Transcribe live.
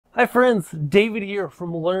Hi friends, David here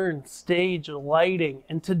from Learn Stage Lighting,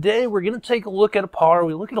 and today we're going to take a look at a par.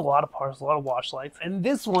 We look at a lot of pars, a lot of wash lights, and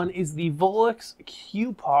this one is the Volux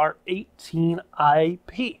CuePar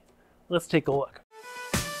 18IP. Let's take a look.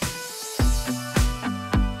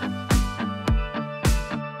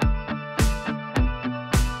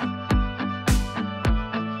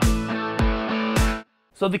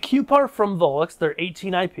 So the CuePar from Volux, their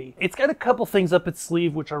 18IP, it's got a couple things up its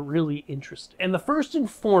sleeve which are really interesting. And the first and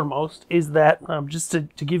foremost is that, just to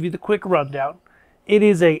give you the quick rundown, it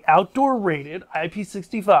is a outdoor rated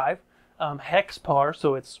IP65 hex par,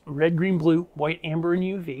 so it's red, green, blue, white, amber, and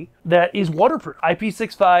UV, that is waterproof.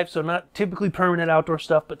 IP65, so not typically permanent outdoor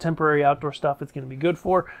stuff, but temporary outdoor stuff it's going to be good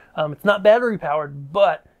for. It's not battery powered,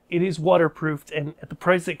 but it is waterproofed, and at the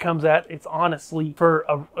price it comes at, it's honestly, for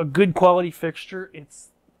a good quality fixture, it's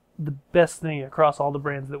the best thing across all the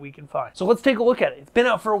brands that we can find. So let's take a look at it. It's been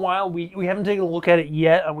out for a while. We haven't taken a look at it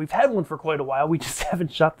yet, and we've had one for quite a while. We just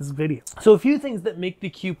haven't shot this video. So a few things that make the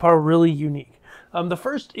CuePar really unique. The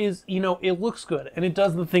first is, it looks good, and it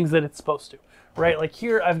does the things that it's supposed to, right? Like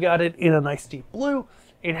here, I've got it in a nice deep blue.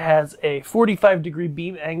 It has a 45-degree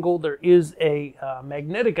beam angle. There is a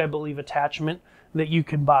magnetic, I believe, attachment that you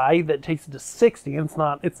can buy that takes it to 60, and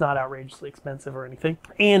it's not outrageously expensive or anything.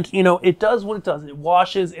 And it does what it does. It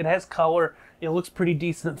washes, it has color, it looks pretty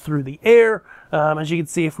decent through the air. As you can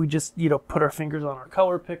see, if we just put our fingers on our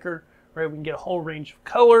color picker, right, we can get a whole range of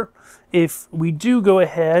color. If we do go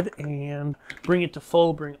ahead and bring it to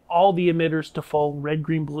full, bring all the emitters to full, red,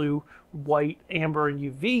 green, blue, white, amber, and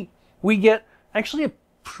UV, we get actually a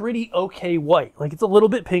pretty okay white. Like, it's a little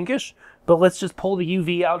bit pinkish, but let's just pull the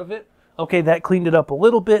UV out of it. Okay, that cleaned it up a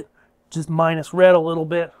little bit, just minus red a little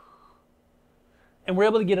bit. And we're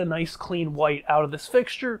able to get a nice clean white out of this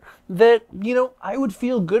fixture that, I would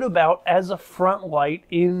feel good about as a front light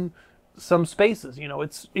in some spaces.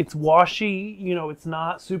 It's washy, it's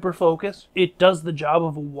not super focused. It does the job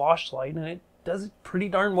of a wash light, and it does it pretty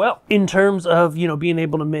darn well. In terms of, being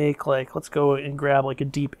able to make, like, let's go and grab like a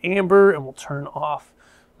deep amber, and we'll turn off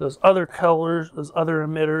those other colors, those other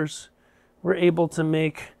emitters. We're able to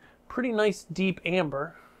make pretty nice deep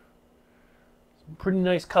amber. Some pretty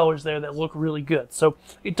nice colors there that look really good. So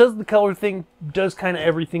it does the color thing, does kind of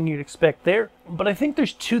everything you'd expect there. But I think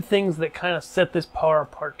there's two things that kind of set this par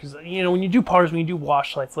apart. Because, when you do pars, when you do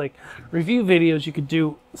wash lights, like review videos, you could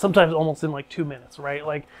do sometimes almost in like 2 minutes, right?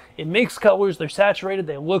 Like, it makes colors, they're saturated,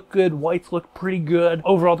 they look good, whites look pretty good.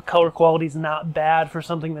 Overall, the color quality is not bad for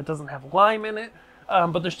something that doesn't have lime in it.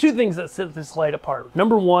 But there's two things that set this light apart.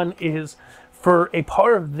 Number one is, for a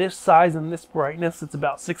par of this size and this brightness, it's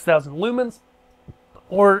about 6,000 lumens,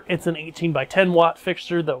 or it's an 18 by 10 watt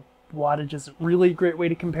fixture, though wattage isn't really a great way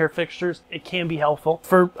to compare fixtures. It can be helpful.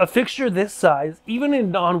 For a fixture this size, even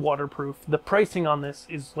in non-waterproof, the pricing on this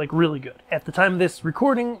is like really good. At the time of this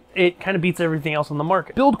recording, it kind of beats everything else on the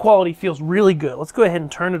market. Build quality feels really good. Let's go ahead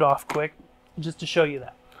and turn it off quick just to show you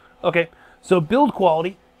that. Okay, so build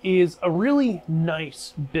quality is a really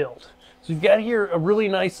nice build. So you've got here a really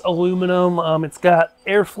nice aluminum. It's got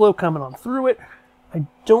airflow coming on through it. I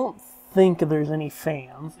don't think there's any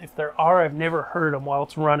fans. If there are, I've never heard them while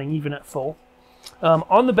it's running, even at full.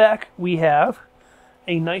 On the back, we have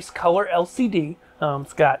a nice color LCD.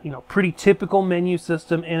 It's got, pretty typical menu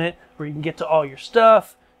system in it where you can get to all your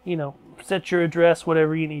stuff, set your address,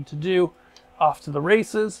 whatever you need to do. Off to the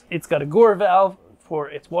races. It's got a Gore valve for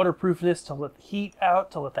its waterproofness to let the heat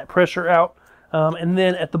out, to let that pressure out. And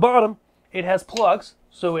then at the bottom, it has plugs,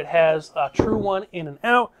 so it has a true 1 in and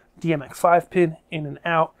out, DMX5 pin in and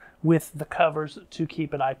out, with the covers to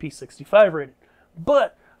keep it IP65 rated.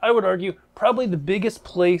 But I would argue probably the biggest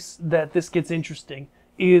place that this gets interesting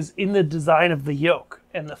is in the design of the yoke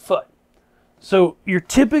and the foot. So your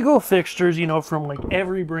typical fixtures, from like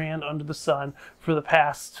every brand under the sun for the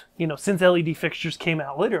past, since LED fixtures came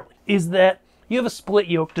out literally, is that you have a split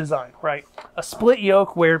yoke design, right? A split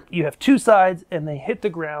yoke where you have two sides and they hit the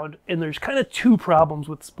ground, and there's kind of two problems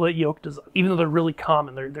with split yoke design, even though they're really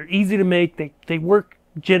common. They're easy to make, they work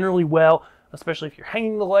generally well, especially if you're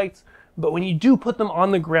hanging the lights, but when you do put them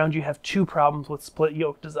on the ground, you have two problems with split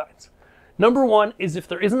yoke designs. Number one is if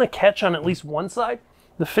there isn't a catch on at least one side,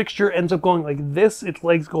 the fixture ends up going like this, its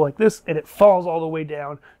legs go like this, and it falls all the way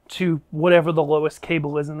down to whatever the lowest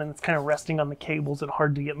cable is, and then it's kind of resting on the cables and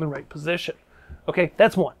hard to get in the right position. Okay,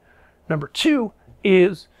 that's one. Number two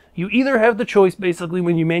is you either have the choice, basically,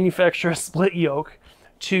 when you manufacture a split yoke,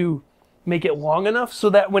 to make it long enough so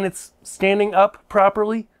that when it's standing up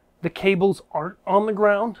properly, the cables aren't on the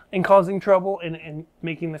ground and causing trouble and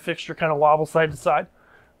making the fixture kind of wobble side to side,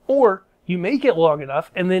 or you make it long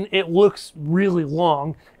enough, and then it looks really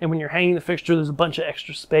long. And when you're hanging the fixture, there's a bunch of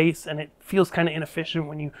extra space, and it feels kind of inefficient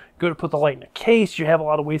when you go to put the light in a case. You have a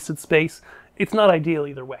lot of wasted space. It's not ideal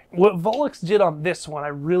either way. What Volux did on this one I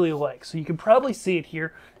really like, so you can probably see it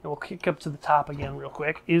here, and we'll kick up to the top again real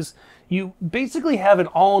quick, is you basically have an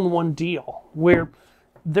all-in-one deal where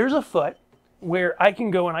there's a foot where I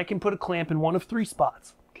can go and I can put a clamp in one of 3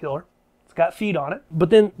 spots. Killer. It's got feet on it. But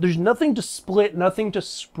then there's nothing to split, nothing to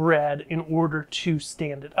spread in order to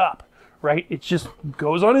stand it up, right? It just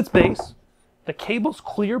goes on its base. The cables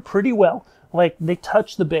clear pretty well. Like, they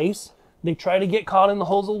touch the base. They try to get caught in the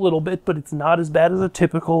holes a little bit, but it's not as bad as a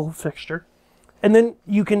typical fixture. And then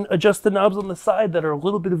you can adjust the knobs on the side that are a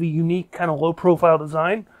little bit of a unique kind of low profile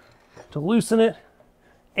design to loosen it,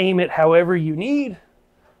 aim it however you need,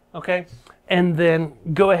 okay? And then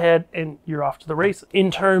go ahead and you're off to the race.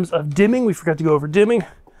 In terms of dimming, we forgot to go over dimming.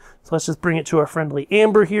 So let's just bring it to our friendly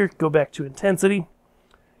amber here, go back to intensity.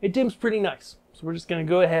 It dims pretty nice. So we're just gonna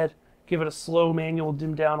go ahead, give it a slow manual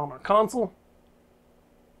dim down on our console.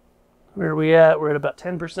 Where are we at? We're at about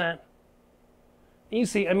 10%. And you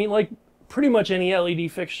see, I mean, like pretty much any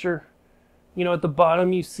LED fixture, you know, at the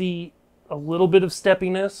bottom you see a little bit of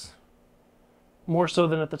steppiness, more so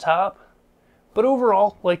than at the top. But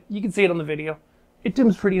overall, like you can see it on the video, it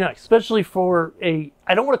dims pretty nice, especially for a,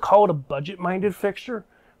 I don't want to call it a budget-minded fixture,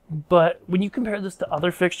 but when you compare this to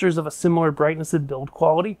other fixtures of a similar brightness and build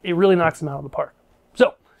quality, it really knocks them out of the park.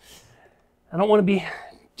 So, I don't want to be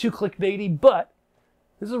too clickbaity, but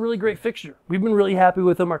this is a really great fixture. We've been really happy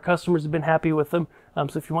with them. Our customers have been happy with them.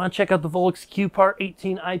 So if you want to check out the Volux CuePar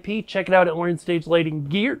 18 IP, check it out at Orange Stage Lighting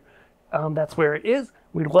Gear. That's where it is.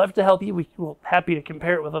 We'd love to help you. We're happy to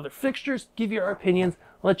compare it with other fixtures, give you our opinions,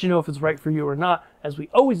 let you know if it's right for you or not. As we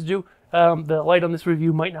always do, the light on this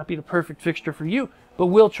review might not be the perfect fixture for you, but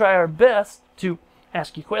we'll try our best to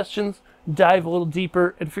ask you questions, dive a little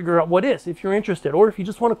deeper, and figure out what is, if you're interested. Or if you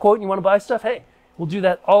just want to quote and you want to buy stuff, hey, we'll do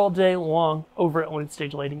that all day long over at Orange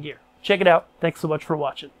Stage Lighting Gear. Check it out. Thanks so much for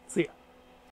watching. See ya.